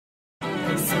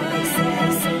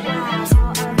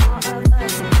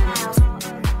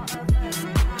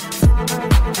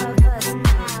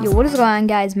What is going on,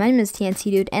 guys? My name is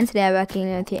TNT Dude, and today I'm back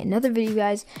again with yet another video,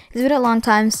 guys. It's been a long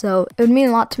time, so it would mean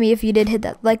a lot to me if you did hit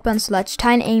that like button. So let's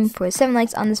try and aim for 7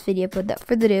 likes on this video. But without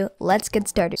further ado, let's get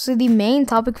started. So the main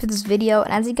topic for this video,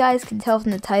 and as you guys can tell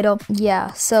from the title,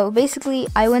 so basically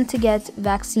I went to get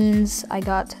vaccines. I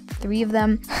got 3 of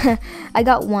them. I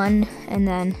got 1 and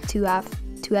then 2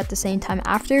 at the same time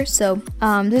after. So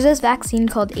there's this vaccine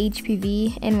called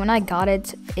HPV, and when I got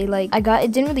it, it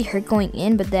didn't really hurt going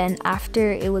in, but then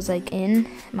after it was like in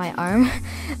my arm,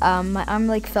 my arm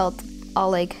like felt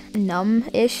all like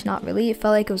numb-ish. Not really, it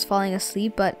felt like it was falling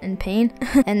asleep but in pain.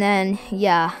 And then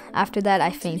after that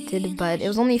I fainted, but it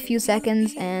was only a few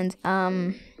seconds, and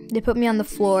they put me on the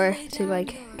floor to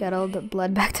like get all the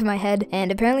blood back to my head,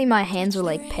 and apparently my hands were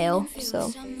like pale.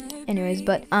 So anyways,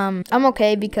 but I'm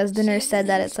okay because the nurse said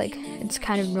that it's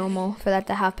kind of normal for that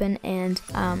to happen, and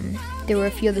there were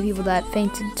a few other people that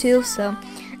fainted too. So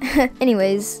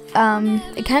anyways,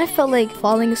 it kind of felt like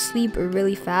falling asleep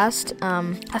really fast.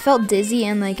 I felt dizzy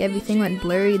and like everything went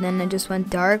blurry, then it just went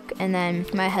dark, and then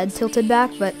my head tilted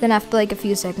back, but then after like a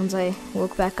few seconds I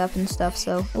woke back up and stuff,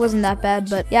 so it wasn't that bad.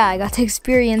 But yeah, I got to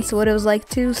experience what it was like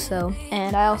too. So,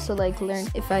 and I also like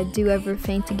learned if I do ever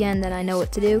faint again, then I know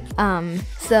what to do.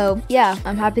 So yeah,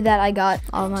 I'm happy that I got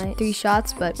all my 3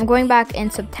 shots, but I'm going back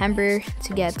in September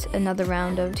to get another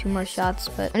round of 2 more shots,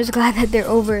 but I'm just glad that they're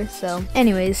over. So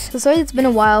anyways, so sorry it's been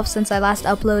a while since I last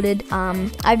uploaded.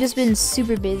 I've just been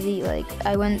super busy. Like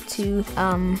I went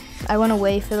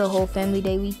away for the whole family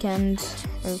day weekend,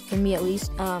 or for me at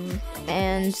least,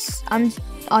 and I'm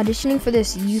auditioning for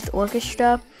this youth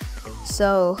orchestra.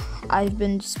 So I've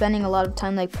been spending a lot of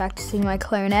time like practicing my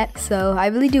clarinet, so I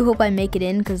really do hope I make it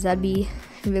in, because that'd be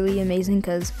really amazing.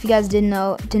 Because if you guys didn't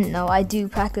know, I do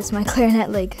practice my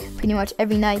clarinet like pretty much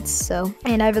every night, so,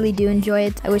 and I really do enjoy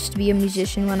it. I wish to be a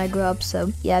musician when I grow up,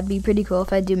 so yeah, it'd be pretty cool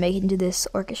if I do make it into this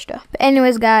orchestra. But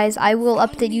anyways, guys, I will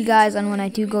update you guys on when I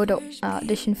do go to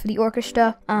audition for the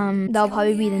orchestra. That'll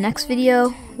probably be the next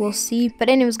video, we'll see. But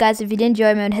anyways, guys, if you did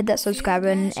enjoy, man, hit that subscribe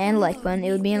button and like button.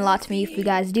 It would mean a lot to me if you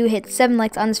guys do hit 7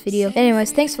 likes on this video.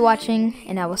 Anyways, thanks for watching,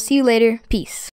 and I will see you later. Peace.